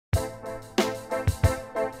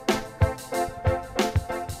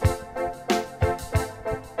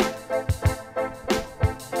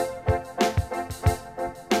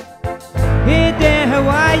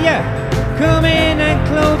Come in and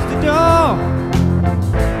close the door.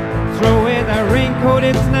 Throw away that raincoat,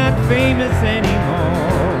 it's not famous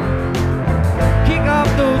anymore. Kick off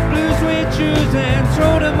those blue suede shoes and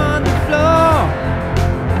throw them on the floor.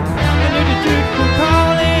 And if the truth will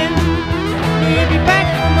call in, we'll be back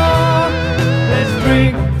for more. Let's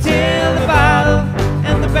drink till the bottle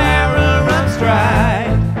and the barrel runs dry.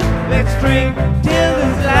 Let's drink till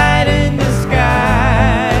there's light in the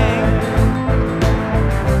sky.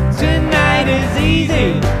 Tonight is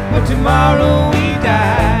easy, but tomorrow we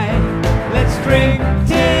die. Let's drink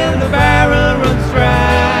till the barrel runs dry.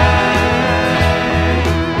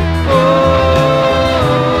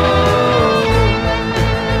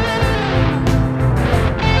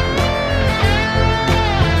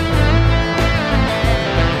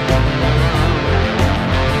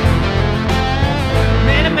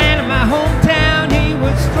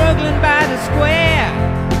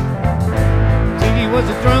 Was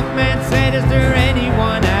a drunk man said, is there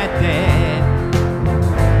anyone I dead?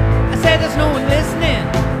 I said, there's no one listening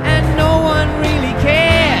and no one really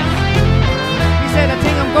cares. He said, I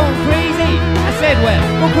think I'm going crazy. I said, well,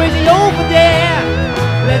 go crazy over there.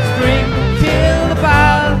 Let's drink till the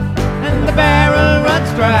bottle and the barrel runs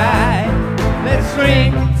dry. Let's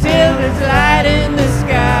drink till there's light in the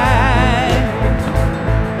sky.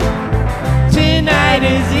 Tonight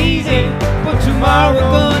is easy, but tomorrow we're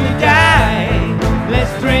gonna die.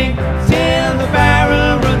 Let's drink till the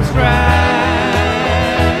barrel runs dry.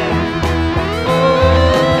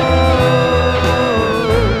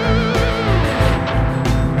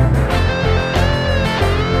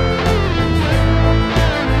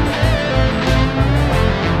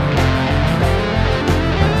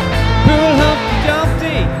 Poor Humpty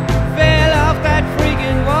Dumpty fell off that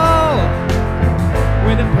freaking wall.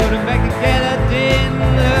 When they put him back together, didn't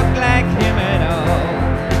look like him at all.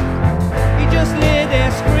 Just lay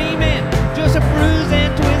there screaming, just a bruised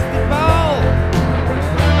and twisted ball.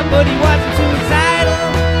 But he wasn't suicidal,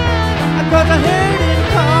 cause I heard him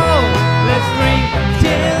call. Let's drink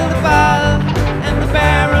till the bottle and the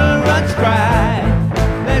barrel runs dry.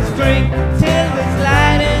 Let's drink till there's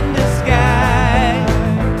light in the sky.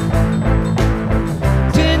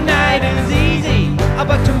 Tonight is easy,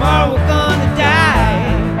 but tomorrow we're gonna die.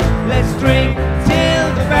 Let's drink till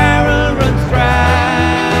the barrel runs dry.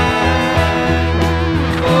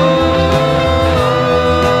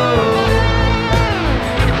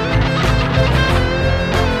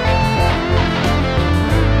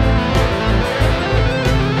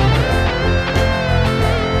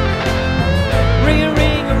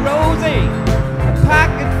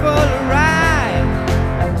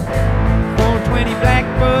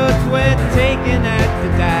 Taken out to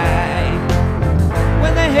die.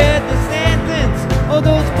 When they heard the sentence, all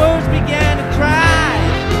those birds began to cry.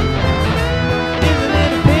 Isn't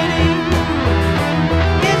it a pity?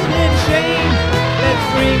 Isn't it a shame? Let's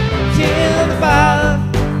drink till the bottle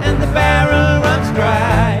and the barrel runs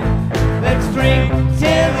dry. Let's drink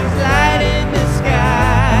till there's light in the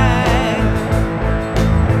sky.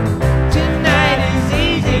 Tonight is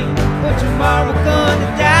easy, but tomorrow we're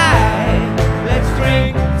gonna die. Let's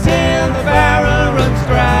drink till the barrel runs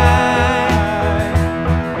dry.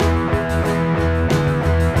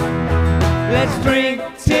 Let's drink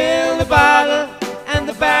till the bottle and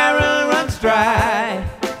the barrel runs dry.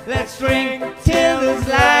 Let's drink till there's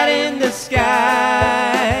light in the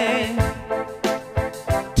sky.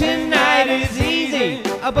 Tonight is easy,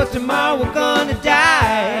 but tomorrow we're gonna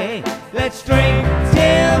die. Let's drink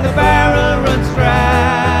till the barrel runs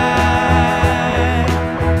dry.